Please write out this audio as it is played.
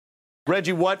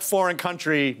Reggie, what foreign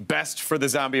country best for the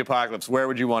zombie apocalypse? Where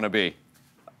would you want to be?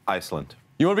 Iceland.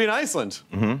 You want to be in Iceland?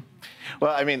 Mm-hmm.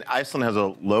 Well, I mean, Iceland has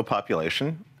a low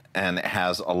population, and it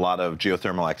has a lot of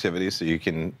geothermal activity, so you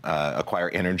can acquire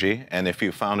energy. And if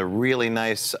you found a really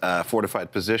nice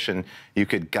fortified position, you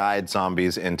could guide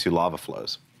zombies into lava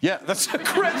flows. Yeah, that's the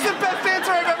best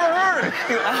answer I've ever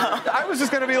heard. I was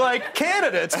just going to be like,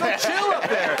 Canada, it's so chill up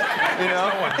there. You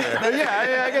know?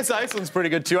 Yeah, I guess Iceland's pretty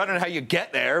good, too. I don't know how you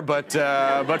get there, but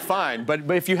fine. But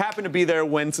if you happen to be there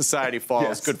when society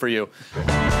falls, good for you.